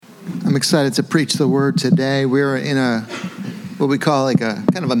I'm excited to preach the word today. We're in what we call like a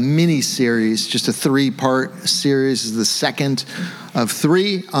kind of a mini series, just a 3-part series. This is the second of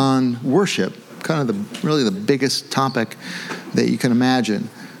 3 on worship, kind of really the biggest topic that you can imagine.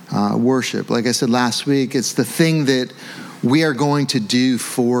 Worship. Like I said last week, it's the thing that we are going to do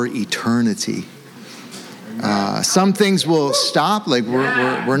for eternity. Some things will stop, like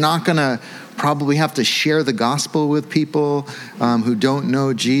we're not going to probably have to share the gospel with people who don't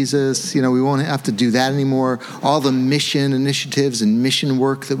know Jesus. You know, we won't have to do that anymore. All the mission initiatives and mission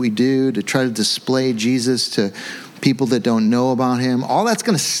work that we do to try to display Jesus to people that don't know about him, all that's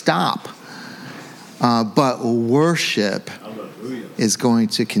going to stop. But worship is going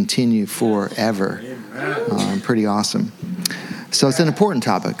to continue forever. Pretty awesome. So it's an important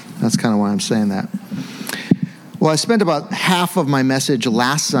topic. That's kind of why I'm saying that. Well, I spent about half of my message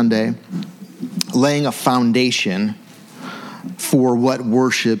last Sunday laying a foundation for what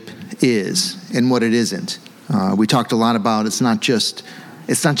worship is and what it isn't. We talked a lot about it's not just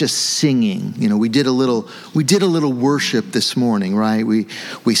singing. You know, we did a little worship this morning, right?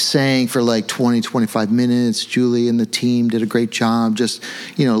 We sang for like 20-25 minutes. Julie and the team did a great job just,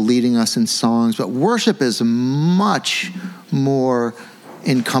 leading us in songs. But worship is much more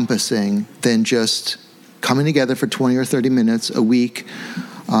encompassing than just coming together for 20 or 30 minutes a week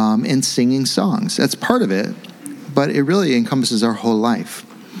and singing songs. That's part of it, but it really encompasses our whole life.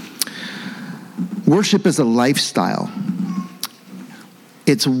 Worship is a lifestyle.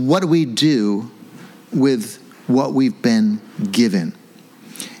 It's what we do with what we've been given.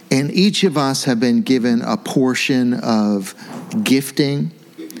 And each of us have been given a portion of gifting,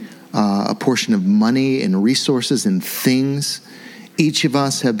 a portion of money and resources and things. Each of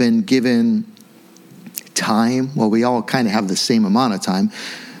us have been given time. Well, we all kind of have the same amount of time,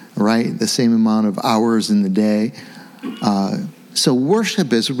 right? The same amount of hours in the day. So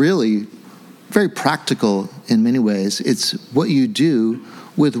worship is really very practical in many ways. It's what you do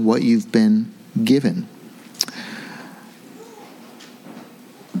with what you've been given.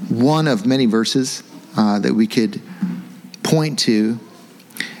 One of many verses that we could point to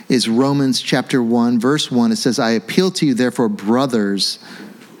is Romans chapter 1, verse 1. It says, "I appeal to you, therefore, brothers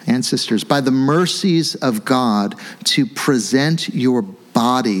and sisters, by the mercies of God, to present your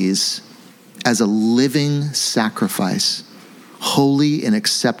bodies as a living sacrifice, holy and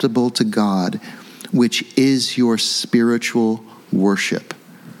acceptable to God, which is your spiritual worship."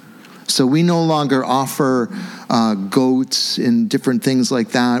 So we no longer offer goats and different things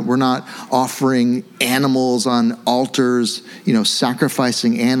like that. We're not offering animals on altars,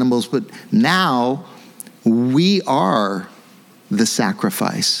 sacrificing animals. But now we are the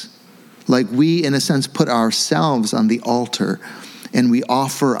sacrifice. Like we, in a sense, put ourselves on the altar and we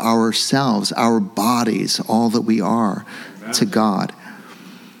offer ourselves, our bodies, all that we are to God.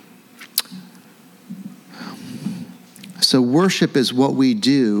 So worship is what we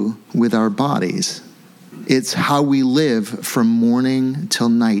do with our bodies. It's how we live from morning till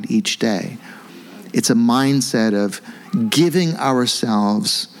night each day. It's a mindset of giving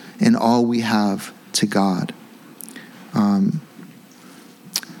ourselves and all we have to God.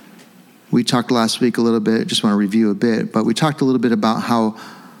 We talked last week a little bit, just want to review a bit, but we talked a little bit about how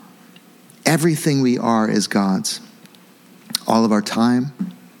everything we are is God's. All of our time,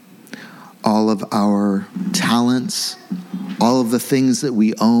 all of our talents, all of the things that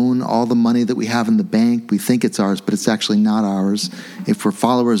we own, all the money that we have in the bank, we think it's ours, but it's actually not ours. If we're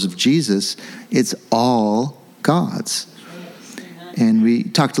followers of Jesus, it's all God's. And we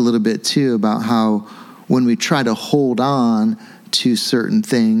talked a little bit too about how when we try to hold on to certain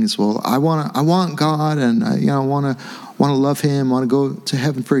things, well, I want God, and I want to love Him, want to go to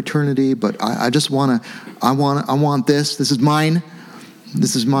heaven for eternity, but I want this. This is mine.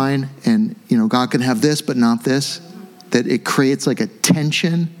 This is mine, and God can have this, but not this. That it creates like a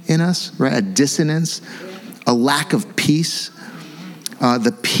tension in us, right? A dissonance, a lack of peace.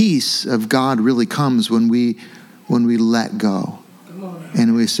 The peace of God really comes when we let go,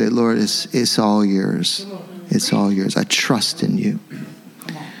 and we say, "Lord, it's all yours. It's all yours. I trust in you."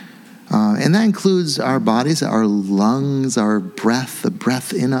 And that includes our bodies, our lungs, our breath, the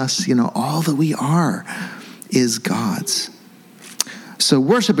breath in us. All that we are is God's. So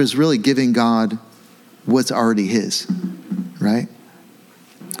worship is really giving God what's already His, right?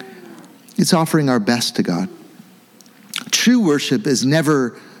 It's offering our best to God. True worship is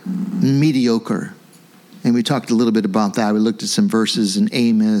never mediocre. And we talked a little bit about that. We looked at some verses in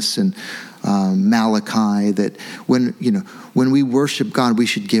Amos and Malachi that when we worship God, we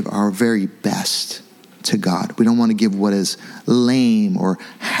should give our very best to God. We don't want to give what is lame or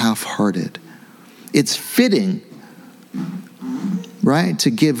half-hearted. It's fitting right? To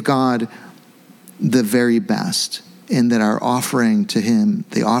give God the very best, and that our offering to him,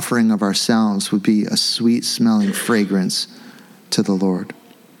 the offering of ourselves, would be a sweet-smelling fragrance to the Lord.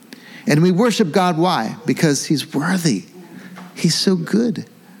 And we worship God, why? Because he's worthy. He's so good.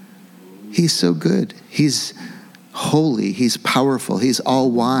 He's so good. He's holy. He's powerful. He's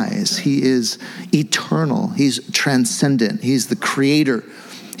all-wise. He is eternal. He's transcendent. He's the creator.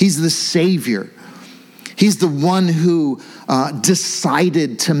 He's the savior. He's the one who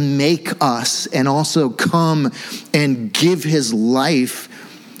decided to make us and also come and give his life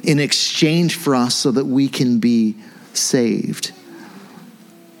in exchange for us so that we can be saved.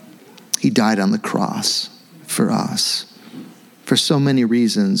 He died on the cross for us. For so many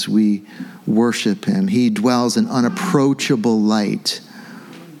reasons, we worship him. He dwells in unapproachable light.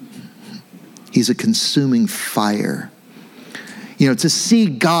 He's a consuming fire. You know, to see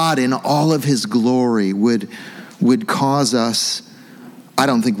God in all of his glory would cause us, I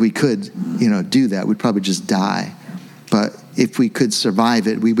don't think we could, do that. We'd probably just die. But if we could survive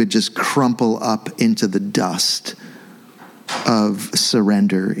it, we would just crumple up into the dust of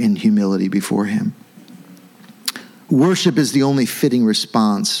surrender in humility before him. Worship is the only fitting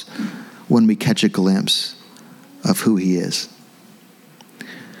response when we catch a glimpse of who he is.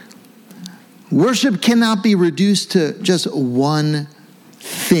 Worship cannot be reduced to just one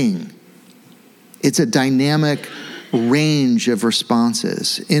thing. It's a dynamic range of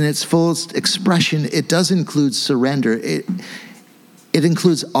responses. In its fullest expression, it does include surrender. It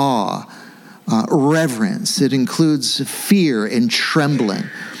includes awe, reverence. It includes fear and trembling,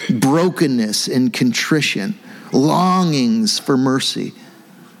 brokenness and contrition, longings for mercy.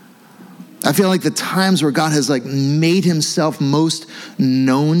 I feel like the times where God has made himself most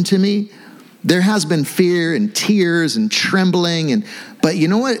known to me, there has been fear and tears and trembling, but you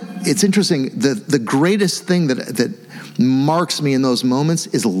know what? It's interesting. The greatest thing that marks me in those moments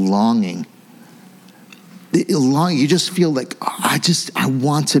is longing. You just feel like, I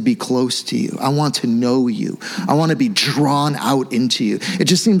want to be close to you. I want to know you. I want to be drawn out into you. It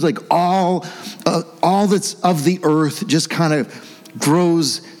just seems like all that's of the earth just kind of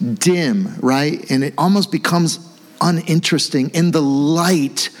grows dim, right? And it almost becomes uninteresting in the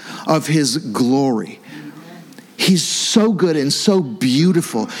light of his glory. He's so good and so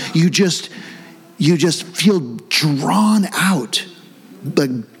beautiful. You just feel drawn out,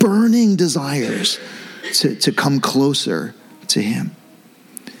 like burning desires to come closer to him.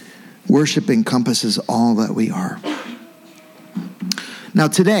 Worship encompasses all that we are. Now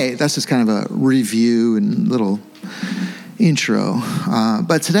today, that's just kind of a review and little intro.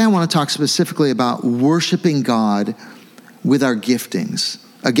 But today I want to talk specifically about worshiping God with our giftings.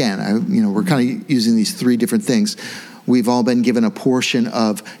 Again, we're kind of using these three different things. We've all been given a portion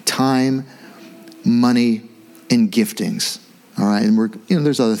of time, money, and giftings. All right, and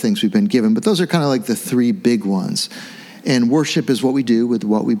there's other things we've been given, but those are kind of like the three big ones. And worship is what we do with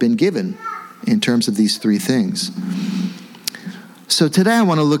what we've been given in terms of these three things. So today I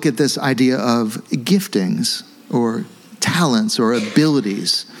want to look at this idea of giftings or talents or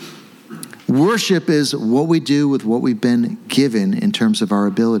abilities. Worship is what we do with what we've been given in terms of our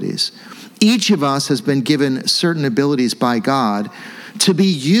abilities. Each of us has been given certain abilities by God to be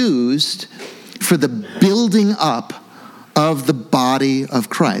used for the building up of the body of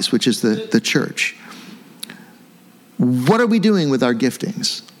Christ, which is the church. What are we doing with our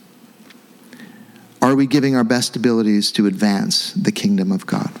giftings? Are we giving our best abilities to advance the kingdom of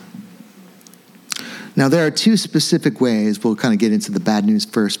God? Now, there are two specific ways. We'll kind of get into the bad news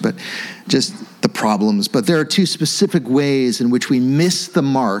first, but just the problems. But there are two specific ways in which we miss the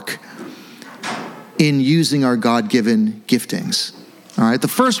mark in using our God-given giftings. All right, the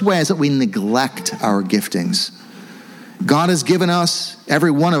first way is that we neglect our giftings. God has given us,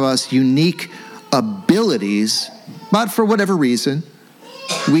 every one of us, unique abilities, but for whatever reason,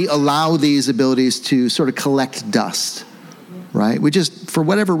 we allow these abilities to sort of collect dust. Right? We just, for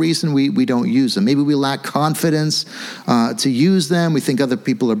whatever reason, we don't use them. Maybe we lack confidence to use them. We think other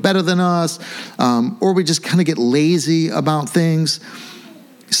people are better than us. Or we just kind of get lazy about things.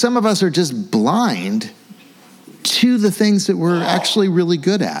 Some of us are just blind to the things that we're actually really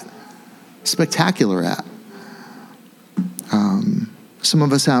good at, spectacular at. Some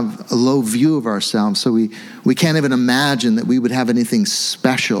of us have a low view of ourselves, so we can't even imagine that we would have anything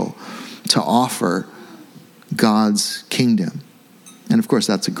special to offer God's kingdom. And of course,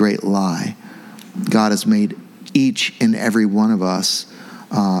 that's a great lie. God has made each and every one of us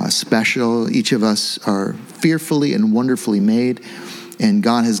special. Each of us are fearfully and wonderfully made. And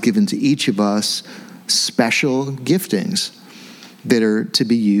God has given to each of us special giftings that are to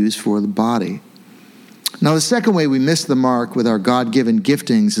be used for the body. Now, the second way we miss the mark with our God-given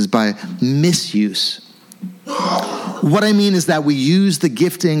giftings is by misuse. What I mean is that we use the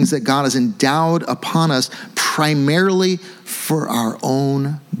giftings that God has endowed upon us primarily for our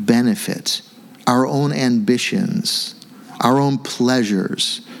own benefit, our own ambitions, our own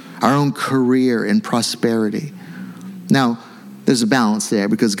pleasures, our own career and prosperity. Now, there's a balance there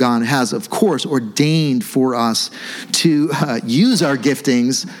because God has, of course, ordained for us to use our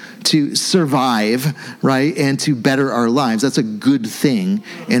giftings to survive, right, and to better our lives. That's a good thing,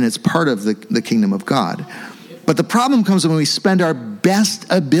 and it's part of the kingdom of God. But the problem comes when we spend our best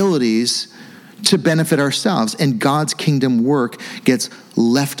abilities to benefit ourselves, and God's kingdom work gets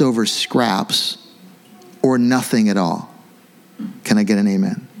leftover scraps or nothing at all. Can I get an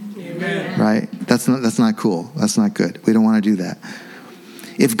amen? Amen. Right? That's not cool. That's not good. We don't want to do that.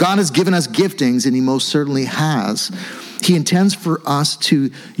 If God has given us giftings, and he most certainly has, he intends for us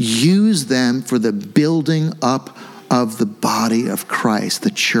to use them for the building up of the body of Christ,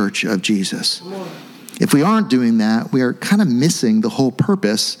 the church of Jesus. If we aren't doing that, we are kind of missing the whole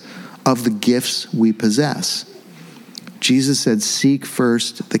purpose of the gifts we possess. Jesus said, seek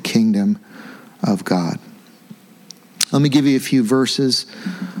first the kingdom of God. Let me give you a few verses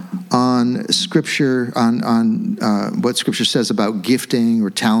on Scripture, on what Scripture says about gifting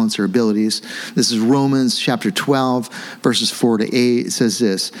or talents or abilities. This is Romans chapter 12, verses 4 to 8. It says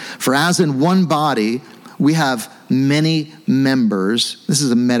this, for as in one body we have many members. This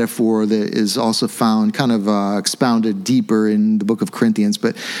is a metaphor that is also found, kind of expounded deeper in the book of Corinthians.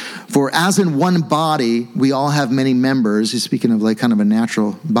 But for as in one body, we all have many members. He's speaking of like kind of a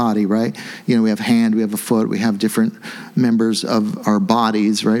natural body, right? You know, we have a hand, we have a foot, we have different members of our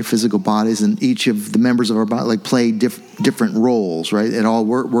bodies, right? Physical bodies, and each of the members of our body like play different roles, right? It all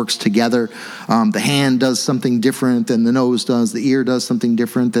works together. The hand does something different than the nose does. The ear does something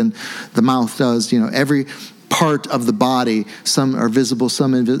different than the mouth does. You know, every part of the body, some are visible,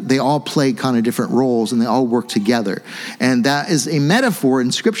 some invisible, they all play kind of different roles and they all work together. And that is a metaphor in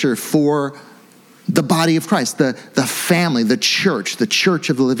Scripture for the body of Christ, the family, the church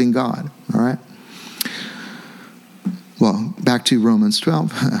of the living God, all right? Well, back to Romans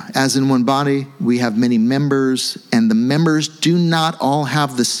 12. As in one body, we have many members, and the members do not all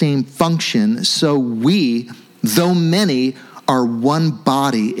have the same function, so we, though many, are one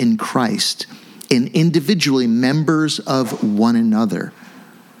body in Christ, and individually members of one another.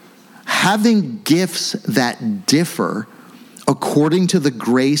 Having gifts that differ according to the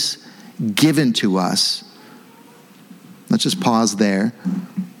grace given to us. Let's just pause there.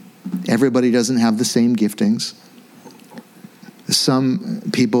 Everybody doesn't have the same giftings. Some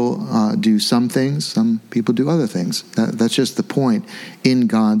people do some things, some people do other things. That's just the point in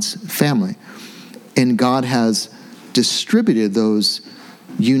God's family. And God has distributed those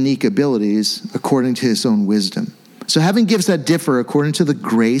unique abilities according to his own wisdom. So having gifts that differ according to the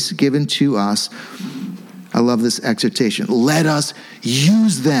grace given to us, I love this exhortation. Let us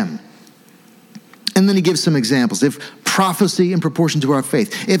use them. And then he gives some examples. If prophecy in proportion to our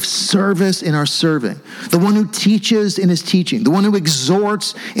faith, if service in our serving, the one who teaches in his teaching, the one who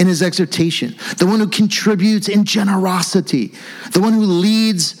exhorts in his exhortation, the one who contributes in generosity, the one who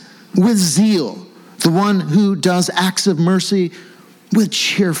leads with zeal, the one who does acts of mercy with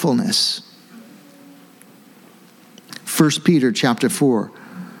cheerfulness. 1 Peter chapter 4,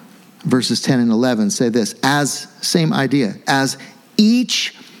 verses 10 and 11 say this, same idea, as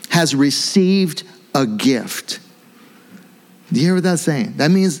each has received a gift. Do you hear what that's saying? That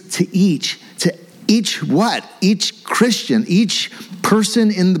means to each what? Each Christian, each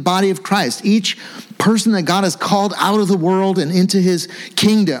person in the body of Christ, each person that God has called out of the world and into his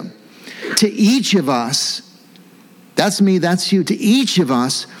kingdom. To each of us, that's me, that's you. To each of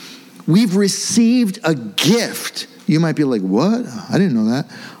us, we've received a gift. You might be like, what? I didn't know that.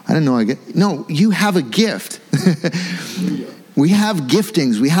 I didn't know I get. No, you have a gift. We have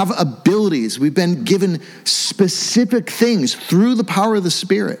giftings. We have abilities. We've been given specific things through the power of the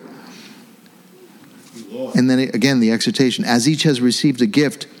Spirit. And then again, the exhortation, as each has received a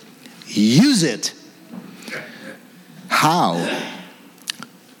gift, use it. How?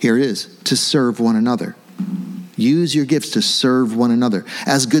 Here it is, to serve one another. Use your gifts to serve one another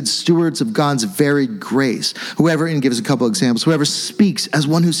as good stewards of God's varied grace. Whoever, and gives a couple examples, whoever speaks as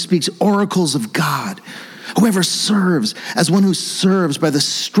one who speaks oracles of God. Whoever serves as one who serves by the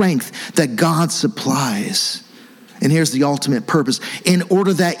strength that God supplies. And here's the ultimate purpose, in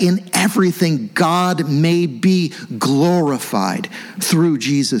order that in everything God may be glorified through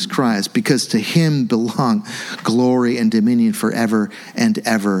Jesus Christ, because to him belong glory and dominion forever and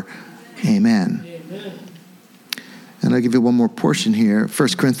ever. Amen. And I'll give you one more portion here. 1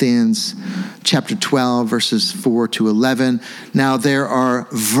 Corinthians chapter 12, verses 4 to 11. Now there are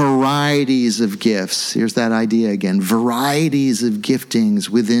varieties of gifts. Here's that idea again. Varieties of giftings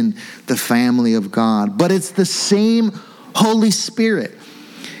within the family of God. But it's the same Holy Spirit.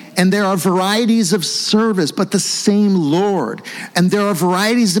 And there are varieties of service, but the same Lord. And there are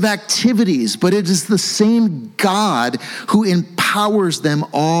varieties of activities, but it is the same God who empowers them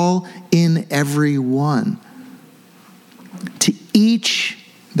all in every one. To each,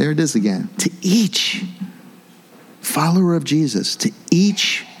 there it is again, to each follower of Jesus, to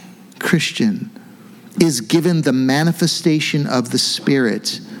each Christian is given the manifestation of the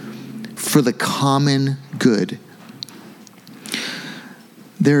Spirit for the common good.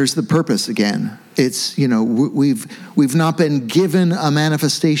 There's the purpose again. It's, we've not been given a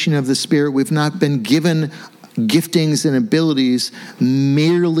manifestation of the Spirit. We've not been given giftings and abilities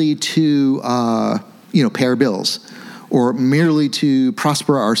merely to, pay our bills, or merely to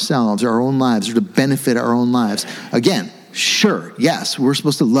prosper ourselves, our own lives, or to benefit our own lives. Again, sure, yes, we're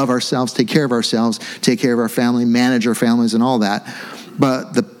supposed to love ourselves, take care of ourselves, take care of our family, manage our families and all that.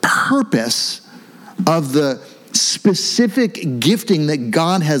 But the purpose of the specific gifting that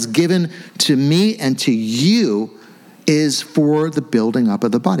God has given to me and to you is for the building up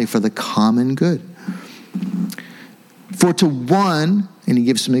of the body, for the common good. For to one, and he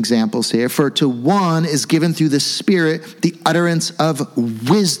gives some examples here, for to one is given through the Spirit the utterance of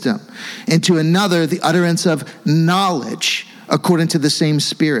wisdom, and to another the utterance of knowledge according to the same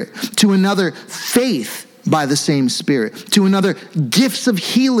Spirit, to another faith by the same Spirit, to another gifts of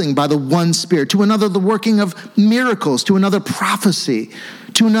healing by the one Spirit, to another the working of miracles, to another prophecy,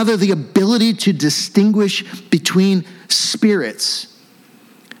 to another the ability to distinguish between spirits,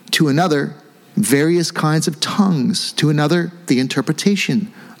 to another various kinds of tongues, to another the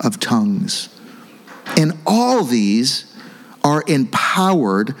interpretation of tongues. And all these are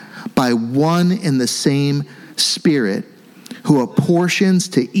empowered by one and the same Spirit, who apportions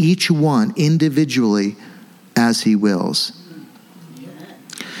to each one individually as he wills.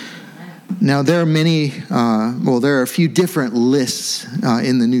 Now, there are there are a few different lists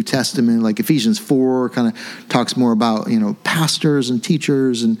in the New Testament, like Ephesians 4 kind of talks more about, pastors and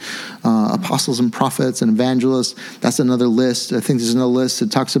teachers and apostles and prophets and evangelists. That's another list. I think there's another list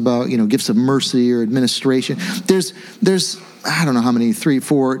that talks about, gifts of mercy or administration. There's I don't know how many, 3,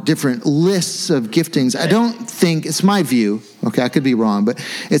 4 different lists of giftings. I don't think, it's my view, okay, I could be wrong, but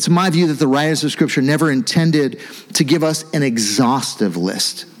it's my view that the writers of Scripture never intended to give us an exhaustive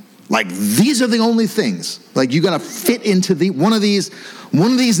list. Like, these are the only things. Like, you got to fit into one of these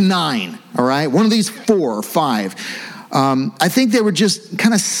 9, all right? One of these 4 or 5. I think they were just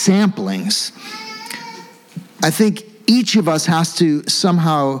kind of samplings. I think each of us has to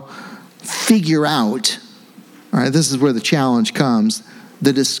somehow figure out, all right, this is where the challenge comes,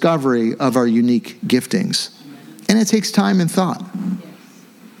 the discovery of our unique giftings. And it takes time and thought,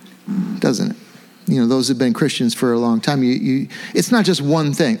 doesn't it? Those who've been Christians for a long time, it's not just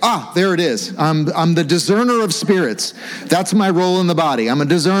one thing. There it is. I'm the discerner of spirits. That's my role in the body. I'm a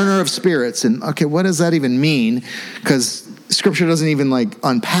discerner of spirits. And okay, what does that even mean? Because Scripture doesn't even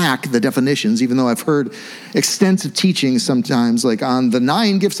unpack the definitions, even though I've heard extensive teachings sometimes on the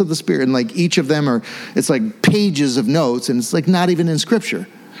 9 gifts of the Spirit, and each of them it's like pages of notes, and it's not even in Scripture,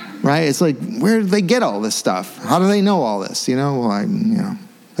 right? It's where do they get all this stuff? How do they know all this?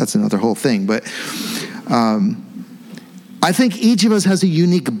 That's another whole thing. But I think each of us has a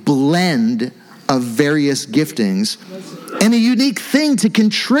unique blend of various giftings and a unique thing to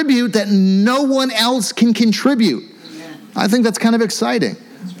contribute that no one else can contribute. I think that's kind of exciting.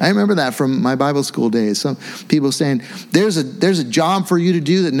 I remember that from my Bible school days. Some people saying, there's a job for you to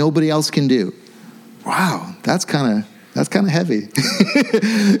do that nobody else can do. Wow, that's kind of heavy.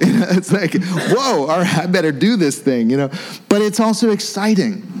 It's like, whoa, all right, I better do this thing, But it's also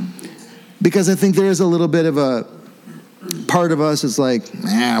exciting because I think there is a little bit of a part of us is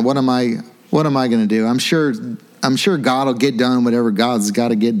what am I going to do? I'm sure God will get done whatever God's got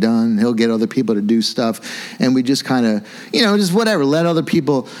to get done. He'll get other people to do stuff. And we just kind of, just whatever, let other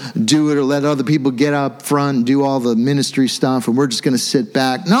people do it, or let other people get up front and do all the ministry stuff, and we're just going to sit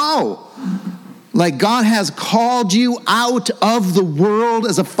back. No! God has called you out of the world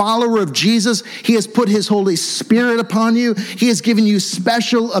as a follower of Jesus. He has put his Holy Spirit upon you. He has given you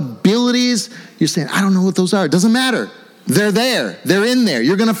special abilities. You're saying, I don't know what those are. It doesn't matter. They're there. They're in there.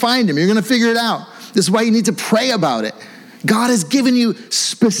 You're going to find them. You're going to figure it out. This is why you need to pray about it. God has given you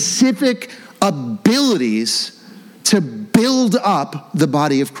specific abilities to build up the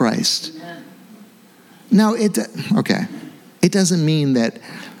body of Christ. Now, it doesn't mean that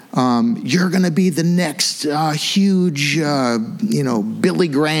You're going to be the next huge, Billy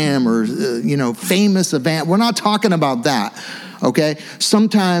Graham or, famous event. We're not talking about that, okay?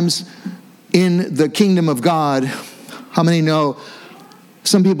 Sometimes in the kingdom of God, how many know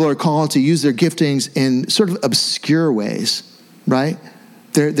some people are called to use their giftings in sort of obscure ways, right?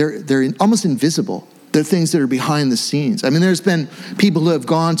 They're almost invisible. They're things that are behind the scenes. I mean, there's been people who have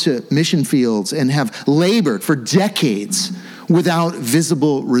gone to mission fields and have labored for decades without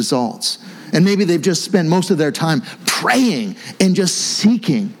visible results. And maybe they've just spent most of their time praying and just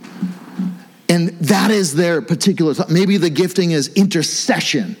seeking. And that is their particular thought. Maybe the gifting is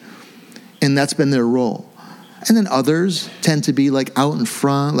intercession, and that's been their role. And then others tend to be like out in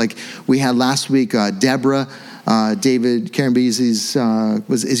front. Like we had last week, Deborah, David Karambezi's,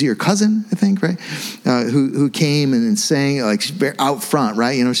 is he your cousin, I think, right? Who came and sang, like she's very out front,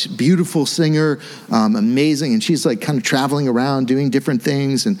 right? She's a beautiful singer, amazing. And she's like kind of traveling around doing different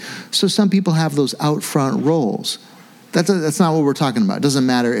things. And so some people have those out front roles. That's not what we're talking about. It doesn't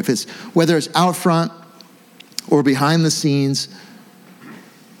matter whether it's out front or behind the scenes,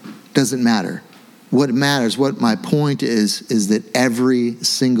 doesn't matter. What matters, what my point is that every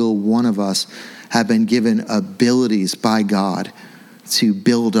single one of us have been given abilities by God to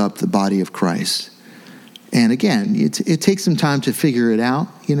build up the body of Christ. And again, it takes some time to figure it out.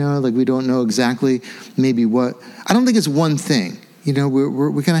 Like we don't know exactly maybe what. I don't think it's one thing.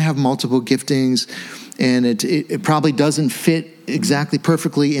 We're going to have multiple giftings, and it probably doesn't fit exactly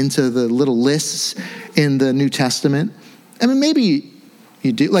perfectly into the little lists in the New Testament. I mean, maybe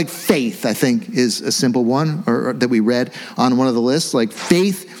you do. Like faith, I think, is a simple one, or that we read on one of the lists. Like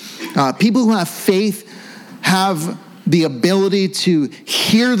faith, people who have faith have the ability to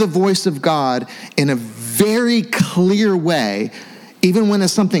hear the voice of God in a very clear way, even when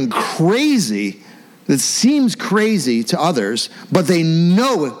it's something crazy that seems crazy to others, but they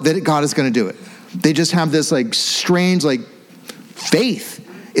know that God is going to do it. They just have this like strange like faith.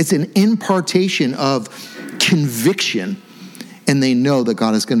 It's an impartation of conviction, and they know that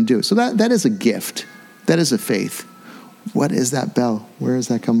God is going to do it. So that is a gift. That is a faith. What is that bell? Where is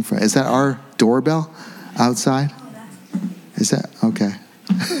that coming from? Is that our doorbell outside? Is that? Okay.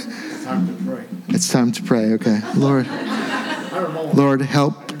 It's time to pray. It's time to pray. Okay. Lord,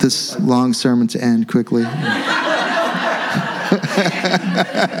 help this long sermon to end quickly.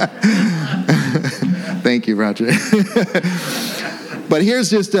 Thank you, Roger. But here's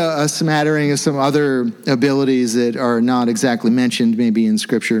just a smattering of some other abilities that are not exactly mentioned maybe in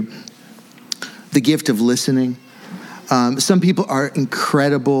Scripture. The gift of listening. Some people are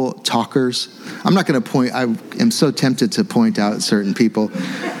incredible talkers. I'm not going to I am so tempted to point out certain people,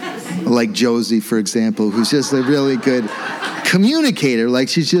 like Josie, for example, who's just a really good communicator. Like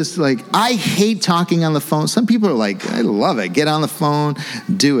she's just like, I hate talking on the phone. Some people are like, I love it. Get on the phone,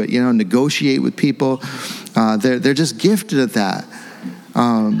 do it, negotiate with people. They're just gifted at that.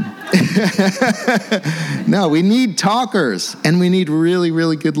 No, we need talkers, and we need really,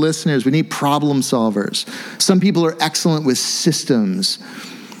 really good listeners. We need problem solvers. Some people are excellent with systems.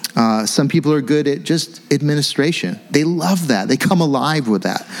 Some people are good at just administration. They love that. They come alive with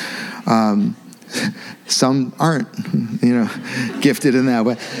that. Some aren't, gifted in that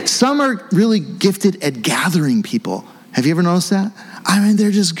way. Some are really gifted at gathering people. Have you ever noticed that? I mean,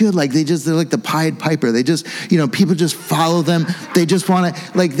 they're just good. Like they're like the Pied Piper. They just, people just follow them. They just want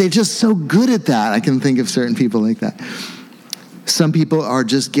to, they're just so good at that. I can think of certain people like that. Some people are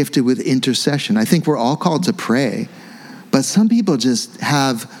just gifted with intercession. I think we're all called to pray, but some people just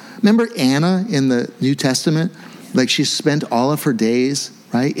have, remember Anna in the New Testament? Like she spent all of her days,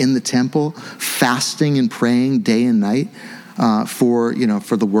 right, in the temple, fasting and praying day and night for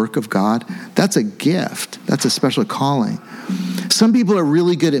the work of God. That's a gift. That's a special calling. Some people are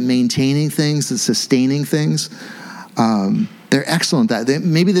really good at maintaining things and sustaining things. They're excellent at that.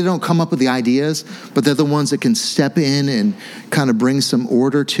 Maybe they don't come up with the ideas, but they're the ones that can step in and kind of bring some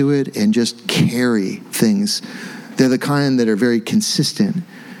order to it and just carry things. They're the kind that are very consistent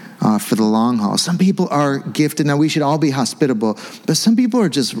for the long haul. Some people are gifted. Now, we should all be hospitable, but some people are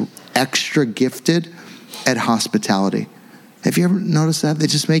just extra gifted at hospitality. Have you ever noticed that? They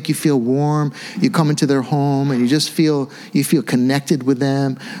just make you feel warm. You come into their home and you feel connected with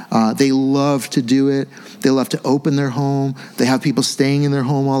them. They love to do it. They love to open their home. They have people staying in their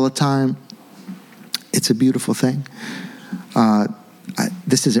home all the time. It's a beautiful thing.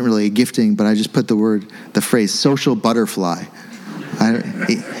 This isn't really a gifting, but I just put the phrase social butterfly.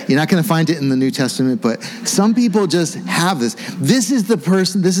 You're not going to find it in the New Testament, but some people just have this. This is the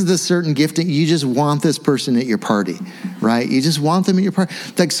person, this is the certain gifting. You just want this person at your party, right? You just want them at your party.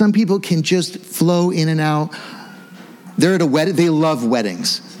 Like some people can just flow in and out. they're at a wedding. They love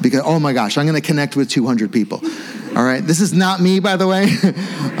weddings because, oh my gosh, I'm going to connect with 200 people. All right, this is not me, by the way.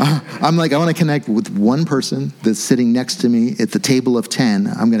 I'm like, I want to connect with one person that's sitting next to me at the table of 10.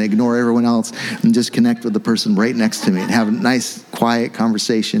 I'm going to ignore everyone else and just connect with the person right next to me and have a nice, quiet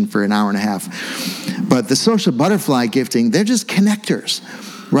conversation for an hour and a half. But the social butterfly gifting, they're just connectors,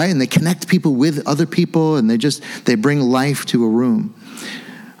 right? And they connect people with other people, and they bring life to a room.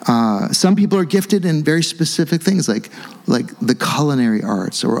 Some people are gifted in very specific things like the culinary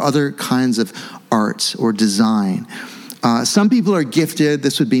arts or other kinds of arts or design. Some people are gifted,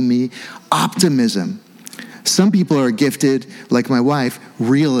 this would be me, optimism. Some people are gifted, like my wife,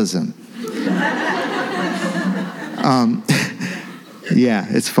 realism. Yeah,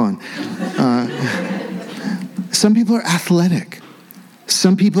 it's fun. Some people are athletic.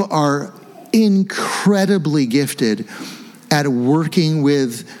 Some people are incredibly gifted at working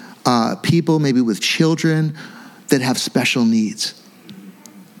with people, maybe with children that have special needs.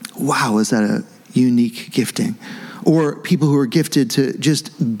 Wow, is that a unique gifting? Or people who are gifted to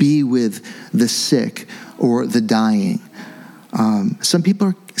just be with the sick or the dying. Some people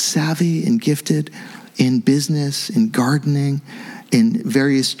are savvy and gifted in business, in gardening, in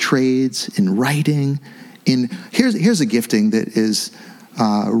various trades, in writing. Here's a gifting that is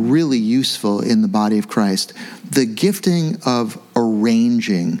really useful in the body of Christ. The gifting of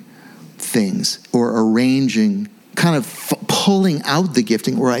arranging things or arranging, kind of pulling out the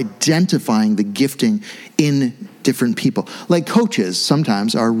gifting or identifying the gifting in different people. Like coaches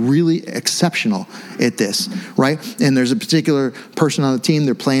sometimes are really exceptional at this, right? And there's a particular person on the team,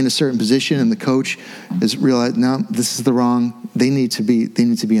 they're playing a certain position, and the coach has realized, no, this is the wrong, they need to be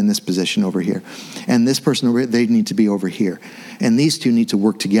in this position over here. And this person over here, they need to be over here. And these two need to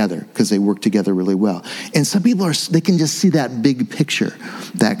work together because they work together really well. And some people they can just see that big picture,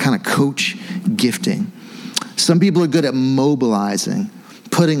 that kind of coach gifting. Some people are good at mobilizing,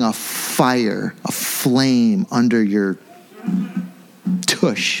 putting a fire, a flame under your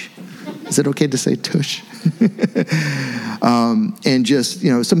tush. Is it okay to say tush? And just,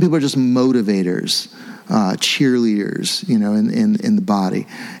 some people are just motivators, cheerleaders, in the body.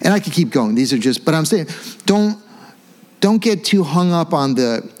 And I could keep going. These are just, but I'm saying, don't get too hung up on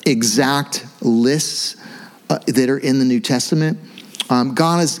the exact lists that are in the New Testament.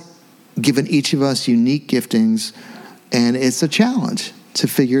 God has given each of us unique giftings, and it's a challenge to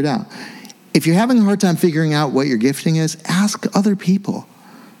figure it out. If you're having a hard time figuring out what your gifting is, ask other people,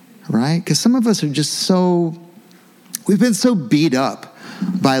 right? Because some of us are just we've been so beat up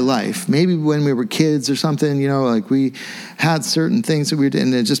by life. Maybe when we were kids or something, we had certain things that we did,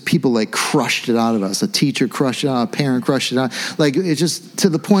 and just people crushed it out of us. A teacher crushed it out, a parent crushed it out. It's just to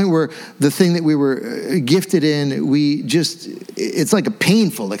the point where the thing that we were gifted in, it's like a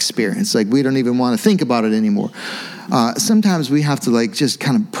painful experience. We don't even want to think about it anymore. Sometimes we have to just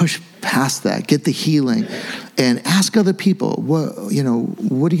kind of push past that, get the healing, and ask other people,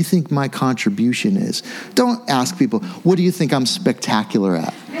 what do you think my contribution is? Don't ask people, what do you think I'm spectacular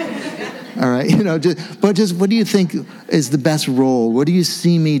at? All right, but what do you think is the best role? What do you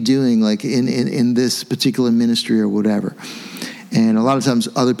see me doing in this particular ministry or whatever? And a lot of times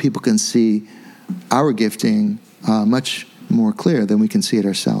other people can see our gifting much more clear than we can see it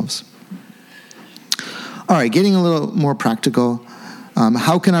ourselves. All right, getting a little more practical.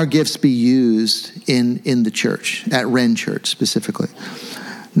 How can our gifts be used in the church, at Ren Church specifically?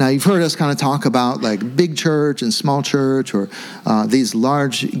 Now, you've heard us kind of talk about big church and small church, or these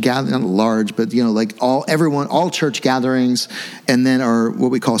large gatherings, not large, but all church gatherings, and then are what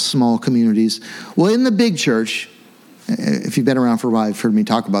we call small communities. Well, in the big church, if you've been around for a while, you've heard me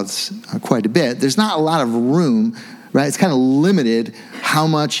talk about this quite a bit. There's not a lot of room, right? It's kind of limited how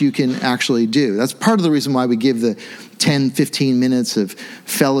much you can actually do. That's part of the reason why we give the 10, 15 minutes of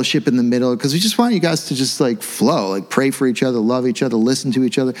fellowship in the middle, because we just want you guys to just flow, pray for each other, love each other, listen to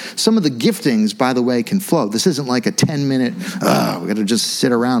each other. Some of the giftings, by the way, can flow. This isn't like a 10-minute, we got to just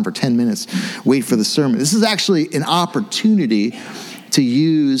sit around for 10 minutes, wait for the sermon. This is actually an opportunity to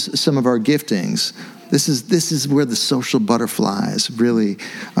use some of our giftings. This is where the social butterflies really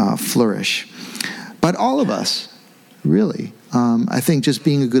flourish. But all of us, really, I think just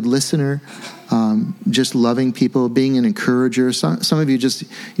being a good listener, just loving people, being an encourager. Some of you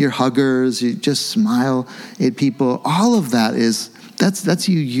you're huggers, you just smile at people. All of that that's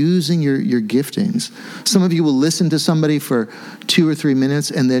you using your giftings. Some of you will listen to somebody for 2 or 3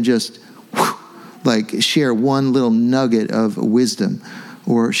 minutes and then just share one little nugget of wisdom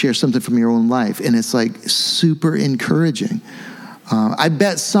or share something from your own life. And it's super encouraging. I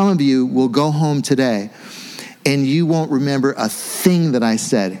bet some of you will go home today and you won't remember a thing that I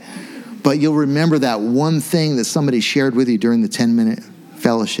said, but you'll remember that one thing that somebody shared with you during the 10-minute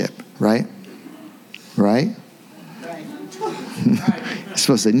fellowship, right? Right? You're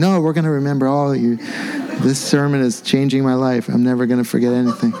supposed to say, no, we're going to remember all of you. This sermon is changing my life. I'm never going to forget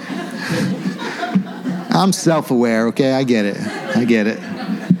anything. I'm self-aware, okay? I get it.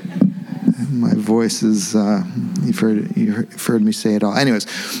 My voice is, you've heard me say it all. Anyways,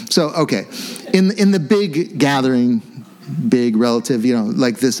 so, okay. In the big gathering, big relative,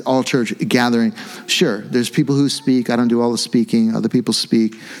 like this all-church gathering, sure, there's people who speak. I don't do all the speaking. Other people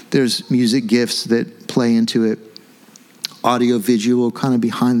speak. There's music gifts that play into it. Audio, visual, kind of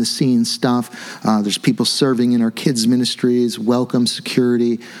behind-the-scenes stuff. There's people serving in our kids' ministries, welcome,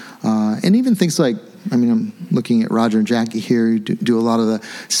 security, and even things like, I'm looking at Roger and Jackie here, who do a lot of the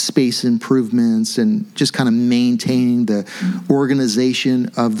space improvements and just kind of maintaining the organization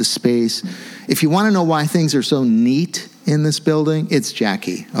of the space. If you want to know why things are so neat in this building, it's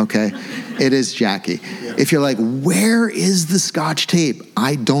Jackie, okay? It is Jackie. Yeah. If you're like, where is the Scotch tape?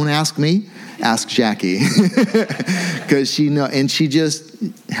 Don't ask me, ask Jackie. Because she just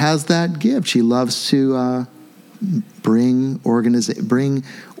has that gift. She loves to bring order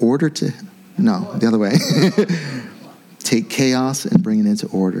to... No, the other way. Take chaos and bring it into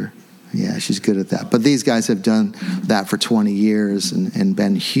order. Yeah, she's good at that. But these guys have done that for 20 years and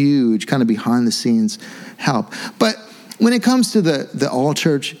been huge, kind of behind the scenes help. But when it comes to the all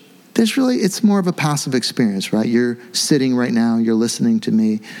church, it's more of a passive experience, right? You're sitting right now, you're listening to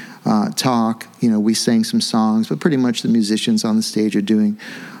me talk. We sang some songs, but pretty much the musicians on the stage are doing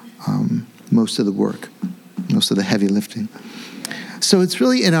most of the work, most of the heavy lifting. So it's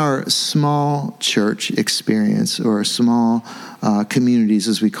really in our small church experience, or small communities,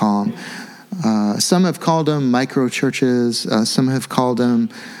 as we call them. Some have called them micro churches. Some have called them,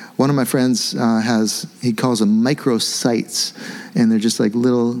 one of my friends he calls them micro sites. And they're just like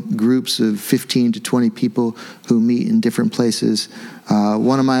little groups of 15 to 20 people who meet in different places.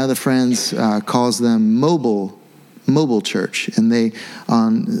 One of my other friends calls them mobile church, and they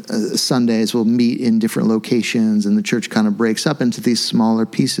on Sundays will meet in different locations, and the church kind of breaks up into these smaller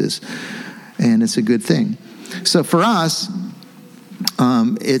pieces, and it's a good thing. So for us,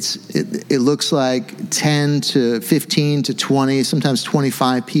 it looks like 10 to 15 to 20, sometimes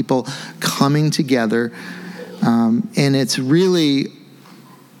 25 people coming together, and it's really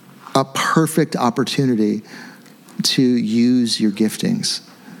a perfect opportunity to use your giftings.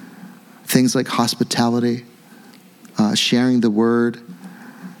 Things like hospitality, sharing the word.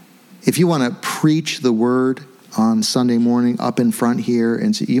 If you want to preach the word on Sunday morning up in front here,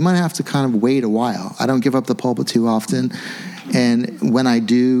 and so you might have to kind of wait a while. I don't give up the pulpit too often, and when I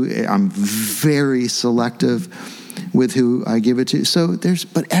do, I'm very selective with who I give it to.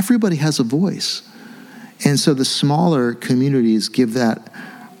 But everybody has a voice, and so the smaller communities give that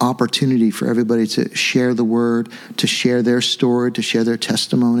opportunity for everybody to share the word, to share their story, to share their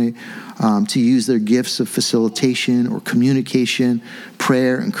testimony, to use their gifts of facilitation or communication,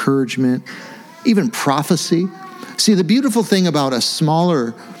 prayer, encouragement, even prophecy. See, the beautiful thing about a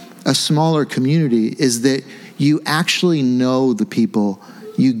smaller community is that you actually know the people.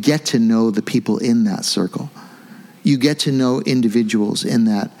 You get to know the people in that circle. You get to know individuals in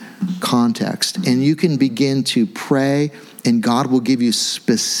that context, and you can begin to pray, and God will give you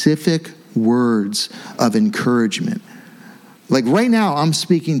specific words of encouragement. Like right now, I'm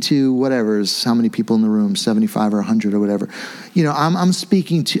speaking to how many people in the room, 75 or 100 or whatever. I'm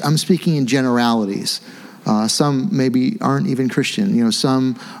speaking in generalities. Some maybe aren't even Christian.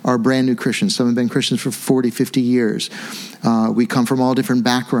 Some are brand new Christians. Some have been Christians for 40, 50 years. We come from all different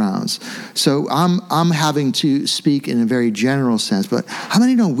backgrounds. So I'm having to speak in a very general sense. But how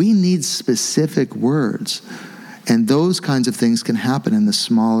many know we need specific words? And those kinds of things can happen in the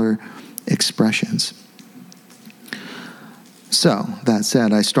smaller expressions. So, that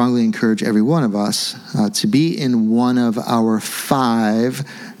said, I strongly encourage every one of us to be in one of our 5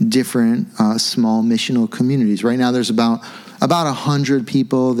 different small missional communities. Right now, there's about 100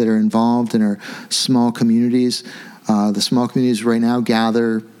 people that are involved in our small communities. The small communities right now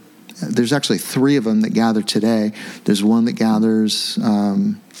gather. There's actually 3 of them that gather today. There's one that gathers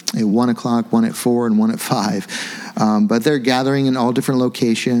at 1 o'clock, one at 4, and one at 5. But they're gathering in all different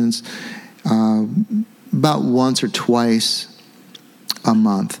locations about once or twice a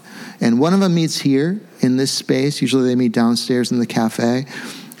month. And one of them meets here in this space. Usually they meet downstairs in the cafe.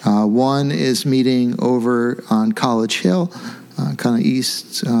 One is meeting over on College Hill, kind of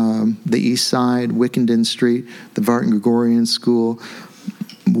the east side, Wickenden Street, the Vartan Gregorian School.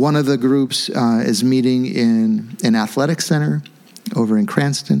 One of the groups is meeting in an athletic center over in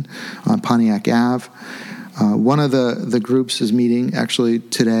Cranston on Pontiac Ave. One of the groups is meeting actually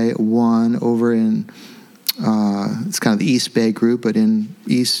today, one over in, it's kind of the East Bay group, but in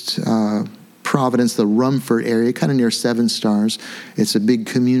East Providence, the Rumford area, kind of near Seven Stars. It's a big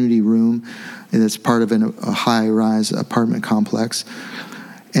community room, and it's part of a high-rise apartment complex.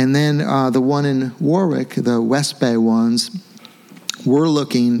 And then the one in Warwick, the West Bay ones, we're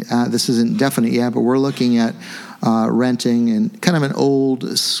looking at, this isn't definite yet, but we're looking at renting and kind of an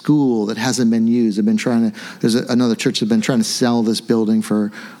old school that hasn't been used. They've been trying to, there's another church that's been trying to sell this building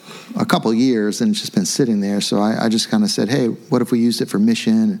for a couple years, and it's just been sitting there. So I just kind of said, hey, what if we used it for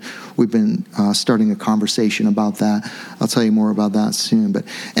mission? We've been starting a conversation about that. I'll tell you more about that soon. But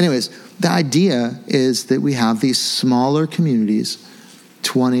anyways, the idea is that we have these smaller communities,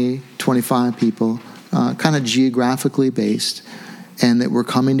 20, 25 people, kind of geographically based, and that we're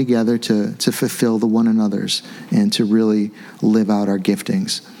coming together to fulfill the one another's and to really live out our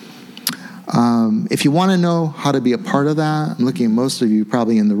giftings. If you want to know how to be a part of that, I'm looking at most of you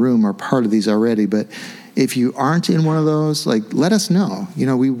probably in the room are part of these already, but if you aren't in one of those, let us know.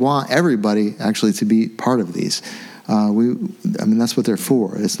 We want everybody actually to be part of these. That's what they're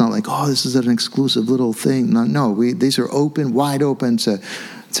for. It's not like, this is an exclusive little thing. No, these are wide open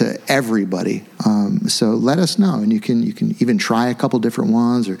to everybody. So let us know, and you can even try a couple different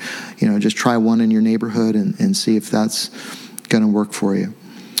ones, or just try one in your neighborhood and see if that's going to work for you.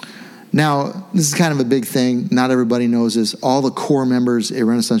 Now, this is kind of a big thing. Not everybody knows this. All the core members at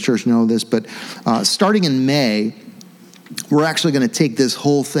Renaissance Church know this, but starting in May, we're actually going to take this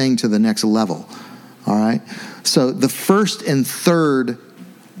whole thing to the next level. All right? So the first and third,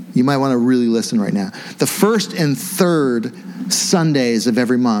 you might want to really listen right now. The first and third Sundays of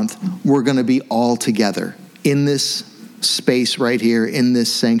every month, we're going to be all together in this space right here, in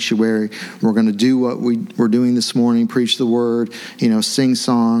this sanctuary. We're going to do what we're doing this morning, preach the word, sing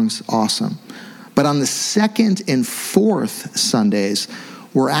songs, awesome. But on the second and fourth Sundays,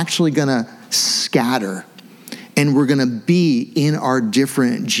 we're actually going to scatter, and we're going to be in our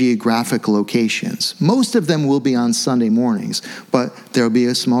different geographic locations. Most of them will be on Sunday mornings, but there'll be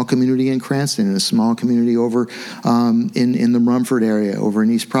a small community in Cranston and a small community over in the Rumford area, over in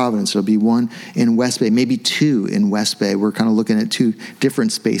East Providence. There'll be one in West Bay, maybe two in West Bay. We're kind of looking at two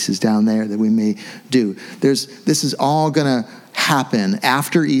different spaces down there that we may do. This is all going to happen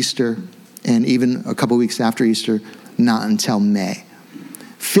after Easter, and even a couple weeks after Easter, not until May.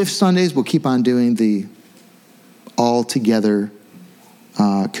 Fifth Sundays, we'll keep on doing the all-together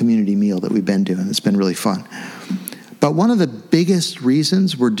community meal that we've been doing. It's been really fun. But one of the biggest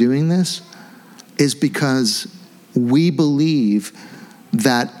reasons we're doing this is because we believe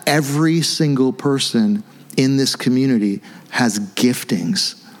that every single person in this community has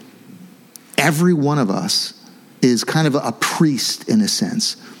giftings. Every one of us is kind of a priest in a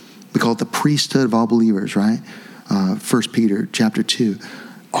sense. We call it the priesthood of all believers, right? 1 Peter chapter 2.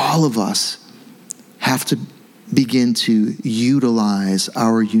 All of us have to begin to utilize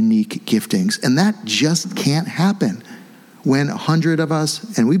our unique giftings. And that just can't happen when 100 of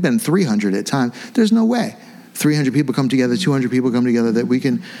us, and we've been 300 at times, there's no way 300 people come together, 200 people come together that we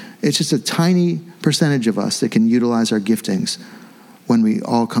can, it's just a tiny percentage of us that can utilize our giftings when we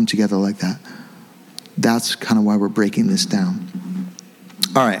all come together like that. That's kind of why we're breaking this down.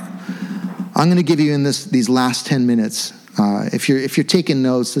 All right. I'm going to give you in these last 10 minutes, if you're taking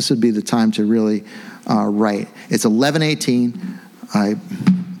notes, this would be the time to really write. It's 11:18. I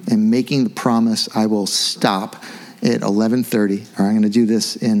am making the promise I will stop at 11:30. Or I'm going to do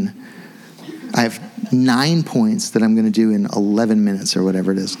this I have 9 points that I'm going to do in 11 minutes or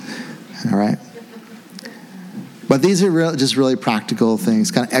whatever it is. All right? But these are just really practical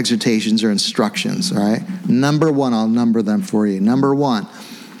things, kind of exhortations or instructions, all right? Number one, I'll number them for you. Number one,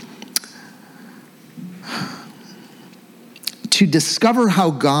 to discover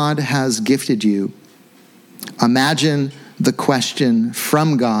how God has gifted you, imagine the question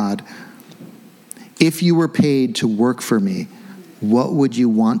from God, if you were paid to work for me, what would you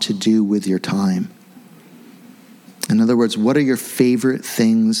want to do with your time? In other words, what are your favorite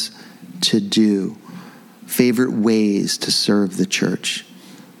things to do? Favorite ways to serve the church?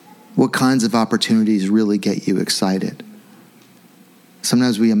 What kinds of opportunities really get you excited?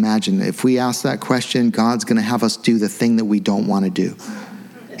 Sometimes we imagine that if we ask that question, God's going to have us do the thing that we don't want to do.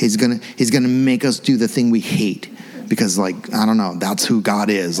 He's going to make us do the thing we hate because, I don't know, that's who God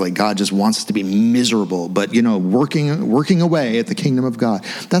is. God just wants us to be miserable, but, working away at the kingdom of God.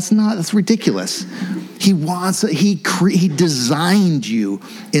 That's ridiculous. He designed you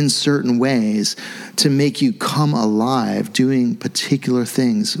in certain ways to make you come alive doing particular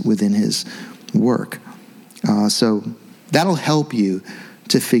things within his work. So that'll help you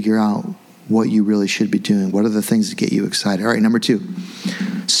to figure out what you really should be doing. What are the things that get you excited? All right, number 2,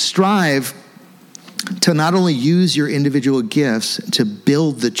 strive to not only use your individual gifts to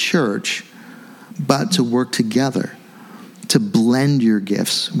build the church, but to work together, to blend your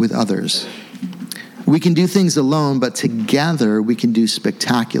gifts with others. We can do things alone, but together we can do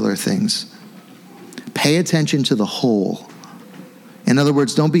spectacular things. Pay attention to the whole. In other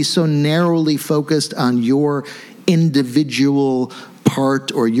words, don't be so narrowly focused on your individual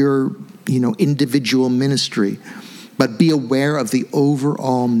part or your, individual ministry, but be aware of the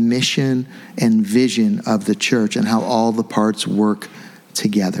overall mission and vision of the church and how all the parts work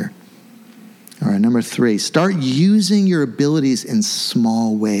together. All right, number 3, start using your abilities in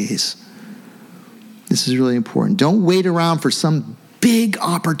small ways. This is really important. Don't wait around for some big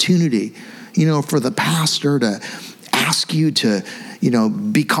opportunity, for the pastor to ask you to,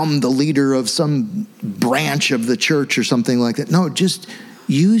 become the leader of some branch of the church or something like that. No, just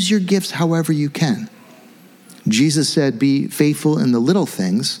use your gifts however you can. Jesus said, be faithful in the little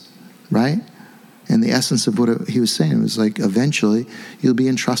things, right? And the essence of what he was saying was like, eventually you'll be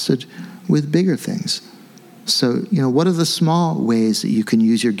entrusted with bigger things. So, what are the small ways that you can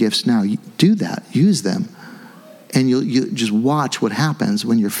use your gifts now? Do that, use them. And you just watch what happens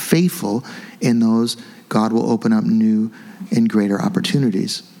when you're faithful in those. God will open up new and greater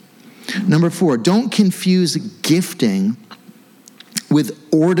opportunities. Number 4, don't confuse gifting with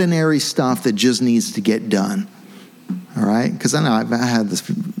ordinary stuff that just needs to get done. All right? Because I know I've had this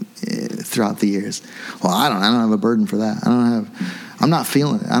throughout the years. Well, I don't have a burden for that. I'm not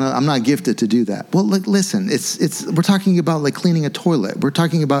feeling it. I'm not gifted to do that. Well, listen, we're talking about like cleaning a toilet. We're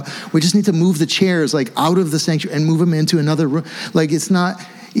talking about, we just need to move the chairs like out of the sanctuary and move them into another room. Like it's not,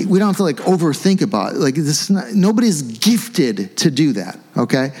 we don't have to like overthink about it. Like this is not, nobody's gifted to do that,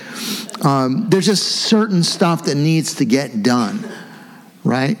 okay? There's just certain stuff that needs to get done,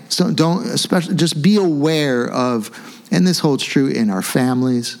 right? So just be aware of, and this holds true in our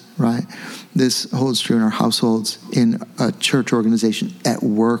families, right? This holds true in our households, in a church organization, at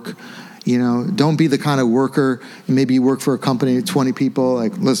work. Don't be the kind of worker, maybe you work for a company of 20 people,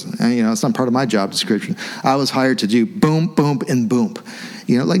 like, listen, it's not part of my job description. I was hired to do boom, boom, and boom.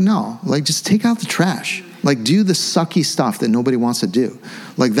 No, just take out the trash. Like, do the sucky stuff that nobody wants to do.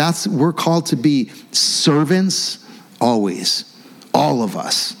 Like, we're called to be servants always, all of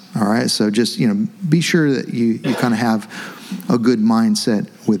us. All right, so just, be sure that you kind of have a good mindset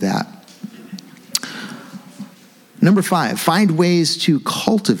with that. Number 5, find ways to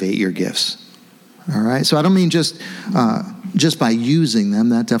cultivate your gifts. All right, so I don't mean just by using them.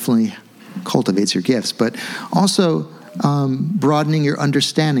 That definitely cultivates your gifts, but also broadening your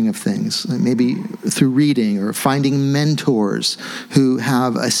understanding of things, like maybe through reading or finding mentors who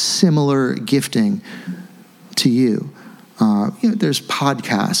have a similar gifting to you. There's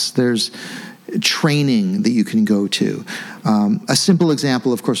podcasts, there's training that you can go to. A simple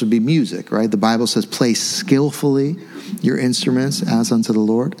example, of course, would be music, right? The Bible says, play skillfully your instruments as unto the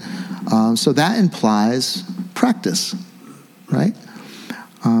Lord. So that implies practice, right?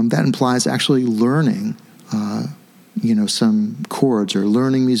 That implies actually learning, some chords or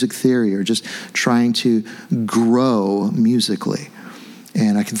learning music theory or just trying to grow musically.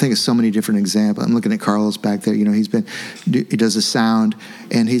 And I can think of so many different examples. I'm looking at Carlos back there. He does a sound,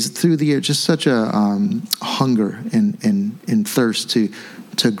 and he's through the year just such a hunger and thirst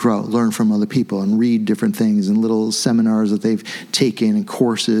to grow, learn from other people, and read different things and little seminars that they've taken and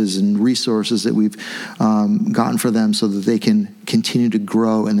courses and resources that we've gotten for them so that they can continue to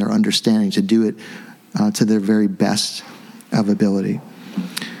grow in their understanding, to do it to their very best of ability.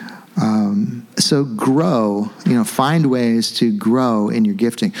 So grow, find ways to grow in your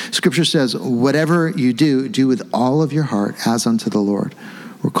gifting. Scripture says, whatever you do with all of your heart as unto the Lord.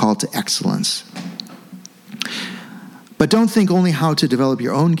 We're called to excellence. But don't think only how to develop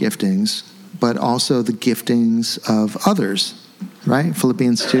your own giftings, but also the giftings of others, right?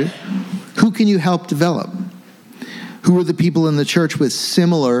 Philippians 2. Who can you help develop? Who are the people in the church with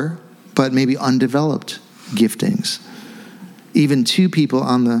similar but maybe undeveloped giftings? Even two people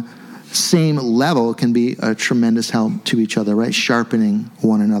on the same level can be a tremendous help to each other, right? Sharpening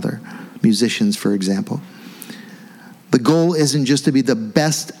one another. Musicians, for example. The goal isn't just to be the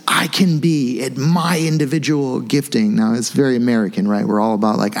best I can be at my individual gifting. Now, it's very American, right? We're all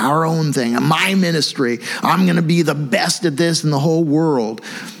about like our own thing, my ministry. I'm going to be the best at this in the whole world.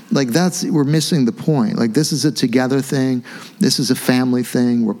 Like we're missing the point. Like this is a together thing. This is a family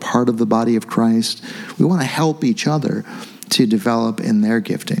thing. We're part of the body of Christ. We want to help each other to develop in their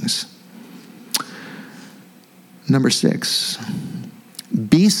giftings. Number 6,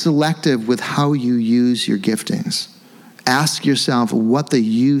 be selective with how you use your giftings. Ask yourself what the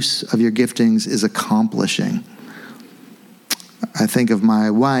use of your giftings is accomplishing. I think of my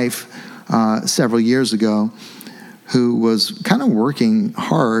wife several years ago who was kind of working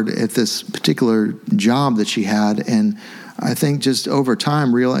hard at this particular job that she had, and I think just over time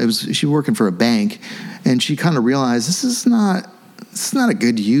she was working for a bank, and she kind of realized this is not a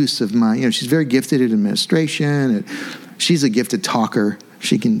good use of my, she's very gifted at administration. She's a gifted talker.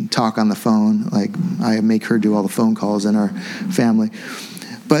 She can talk on the phone. Like, I make her do all the phone calls in our family.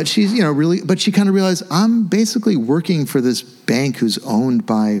 But she's, but she kind of realized, I'm basically working for this bank who's owned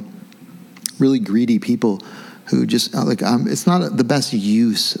by really greedy people who just, it's not the best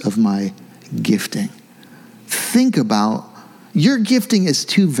use of my gifting. Think about, your gifting is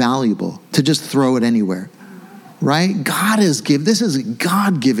too valuable to just throw it anywhere, right? This is a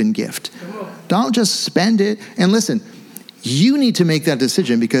God-given gift. Don't just spend it. And listen, you need to make that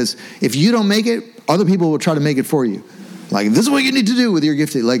decision, because if you don't make it, other people will try to make it for you. Like, this is what you need to do with your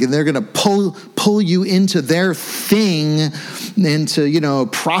gifting. Like, and they're going to pull you into their thing and to,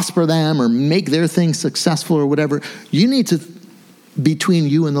 prosper them or make their thing successful or whatever. You need to, between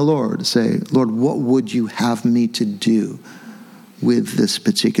you and the Lord, say, Lord, what would you have me to do with this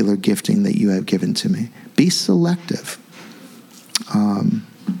particular gifting that you have given to me? Be selective.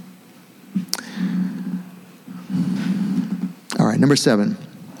 All right, number 7.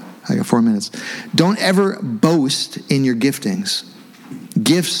 I got 4 minutes. Don't ever boast in your giftings.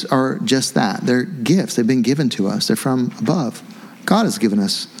 Gifts are just that. They're gifts. They've been given to us. They're from above. God has given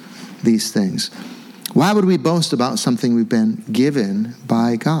us these things. Why would we boast about something we've been given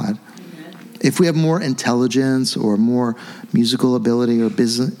by God? If we have more intelligence or more musical ability or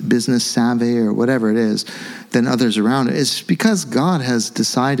business savvy or whatever it is than others around it, it's because God has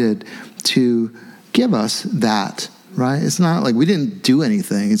decided to give us that, right? It's not like we didn't do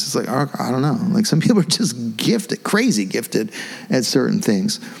anything. It's just like, I don't know. Like, some people are just crazy gifted at certain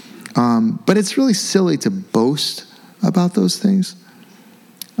things. But it's really silly to boast about those things.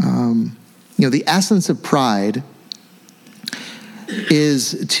 The essence of pride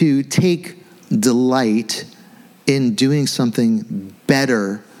is to take delight in doing something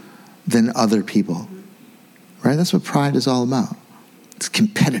better than other people, right? That's what pride is all about. It's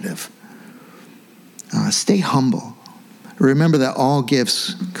competitive. Stay humble. Remember that all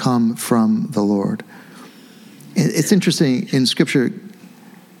gifts come from the Lord. It's interesting in Scripture,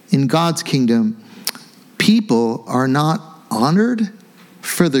 in God's kingdom, people are not honored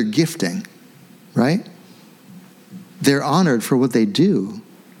for their gifting, right? They're honored for what they do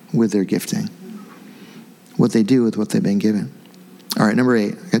with their gifting, what they do with what they've been given. All right, number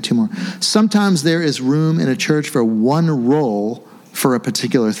 8. I got 2 more. Sometimes there is room in a church for one role for a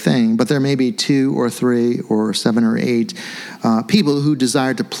particular thing, but there may be 2 or 3 or 7 or 8 people who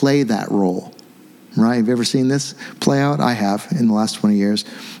desire to play that role, right? Have you ever seen this play out? I have in the last 20 years.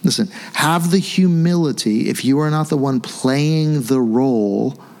 Listen, have the humility, if you are not the one playing the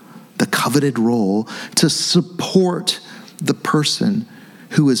role, the coveted role, to support the person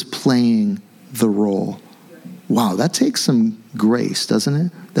who is playing the role. Wow, that takes some grace, doesn't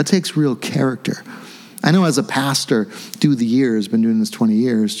it? That takes real character. I know as a pastor through the years, been doing this 20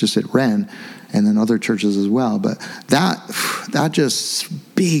 years, just at Ren and then other churches as well, but that just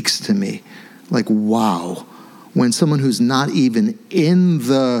speaks to me. Like, wow, when someone who's not even in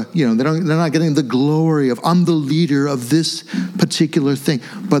the, they're not getting the glory of, I'm the leader of this particular thing,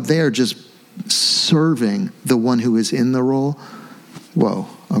 but they are just serving the one who is in the role. Whoa,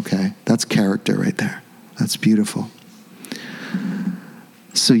 okay, that's character right there. That's beautiful.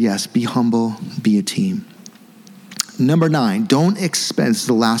 So yes, be humble, be a team. Number 9, don't expect, this is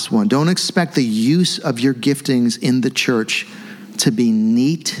the last one, don't expect the use of your giftings in the church to be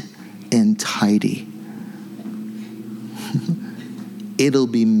neat and tidy. It'll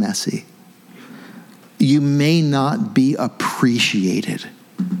be messy. You may not be appreciated.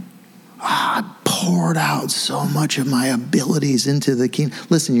 I poured out so much of my abilities into the kingdom.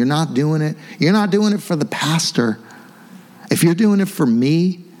 Listen, you're not doing it. You're not doing it for the pastor. If you're doing it for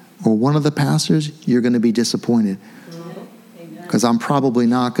me or one of the pastors, you're going to be disappointed. Because I'm probably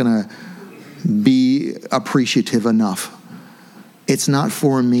not going to be appreciative enough. It's not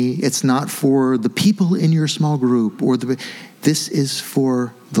for me. It's not for the people in your small group. This is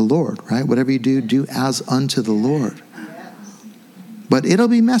for the Lord, right? Whatever you do, do as unto the Lord. But it'll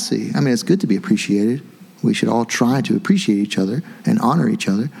be messy. I mean, it's good to be appreciated. We should all try to appreciate each other and honor each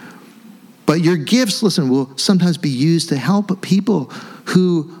other. But your gifts, listen, will sometimes be used to help people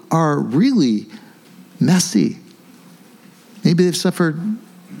who are really messy. Maybe they've suffered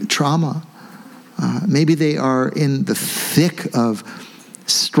trauma. Maybe they are in the thick of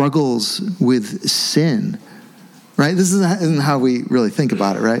struggles with sin. right? This isn't how we really think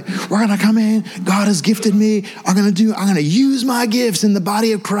about it, right? We're going to come in. God has gifted me. I'm going to use my gifts in the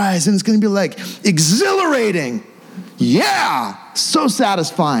body of Christ. And it's going to be like exhilarating. Yeah, so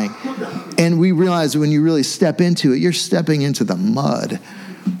satisfying. And we realize when you really step into it, you're stepping into the mud.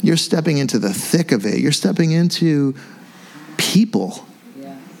 You're stepping into the thick of it. You're stepping into people,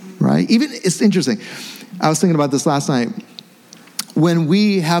 right? Even, it's interesting. I was thinking about this last night. When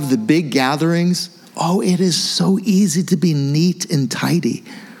we have the big gatherings, it is so easy to be neat and tidy,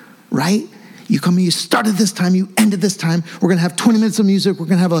 right? You come in, you start at this time, you end at this time. We're going to have 20 minutes of music. We're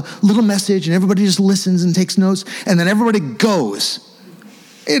going to have a little message, and everybody just listens and takes notes, and then everybody goes.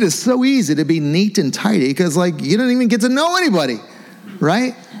 It is so easy to be neat and tidy because, you don't even get to know anybody,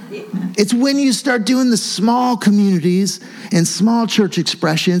 right? It's when you start doing the small communities and small church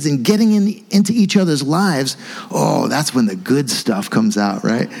expressions and getting into each other's lives, that's when the good stuff comes out,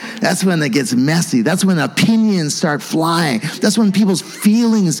 right? That's when it gets messy. That's when opinions start flying. That's when people's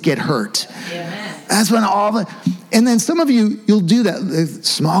feelings get hurt. Amen. That's when and then some of you'll do that.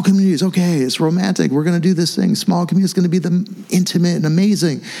 Small communities, okay, it's romantic. We're going to do this thing. Small community is going to be the intimate and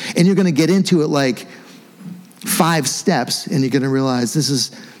amazing. And you're going to get into it like 5 steps, and you're going to realize this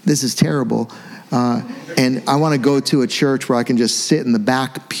is terrible. And I want to go to a church where I can just sit in the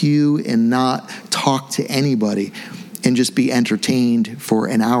back pew and not talk to anybody and just be entertained for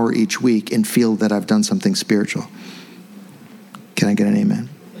an hour each week and feel that I've done something spiritual. Can I get an amen?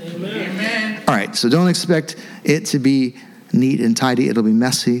 Amen. All right, so don't expect it to be neat and tidy. It'll be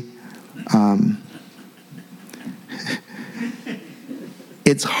messy.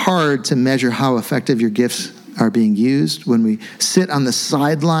 It's hard to measure how effective your gifts are being used. When we sit on the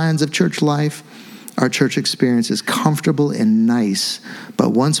sidelines of church life, our church experience is comfortable and nice.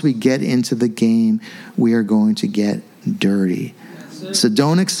 But once we get into the game, we are going to get dirty. So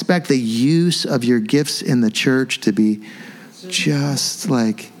don't expect the use of your gifts in the church to be just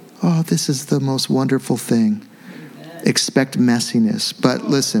like, this is the most wonderful thing. Expect messiness. But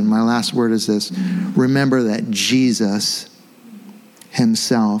listen, my last word is this. Remember that Jesus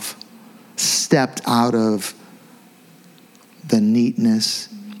himself stepped out of the neatness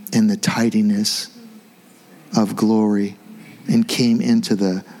and the tidiness of glory and came into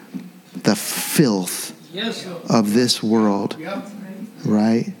the filth of this world,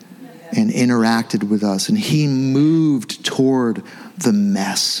 right? And interacted with us. And he moved toward the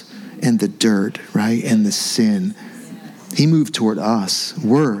mess and the dirt, right? And the sin. He moved toward us.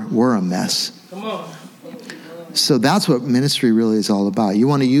 We're a mess. Come on. So that's what ministry really is all about. You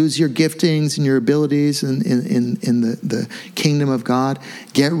want to use your giftings and your abilities in the kingdom of God.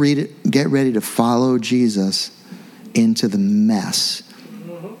 Get ready to follow Jesus into the mess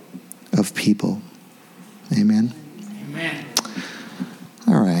of people. Amen. Amen.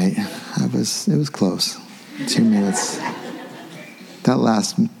 All right. It was close. 2 minutes. That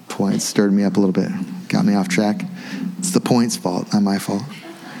last point stirred me up a little bit. Got me off track. It's the point's fault, not my fault.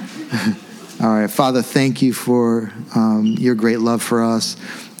 All right, Father, thank you for your great love for us.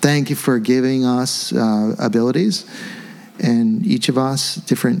 Thank you for giving us abilities, and each of us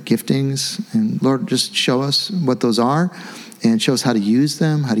different giftings. And Lord, just show us what those are, and show us how to use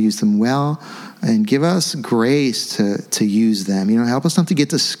them well, and give us grace to use them. Help us not to get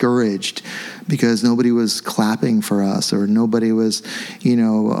discouraged because nobody was clapping for us or nobody was,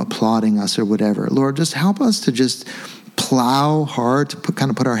 applauding us or whatever. Lord, just help us to just plow hard, to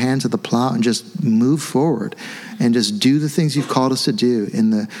put our hand to the plow and just move forward and just do the things you've called us to do in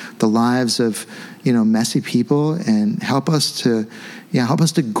the lives of, messy people, and help us to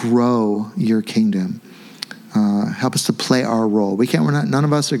grow your kingdom. Help us to play our role. None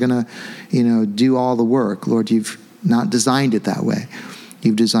of us are going to, do all the work. Lord, you've not designed it that way.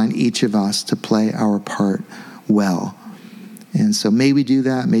 You've designed each of us to play our part well. And so may we do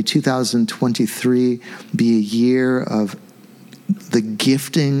that. May 2023 be a year of the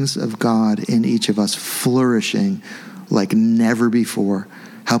giftings of God in each of us flourishing like never before.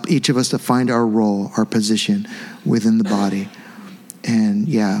 Help each of us to find our role, our position within the body. And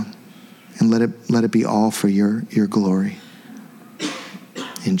let it be all for your glory.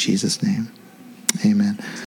 In Jesus' name, amen.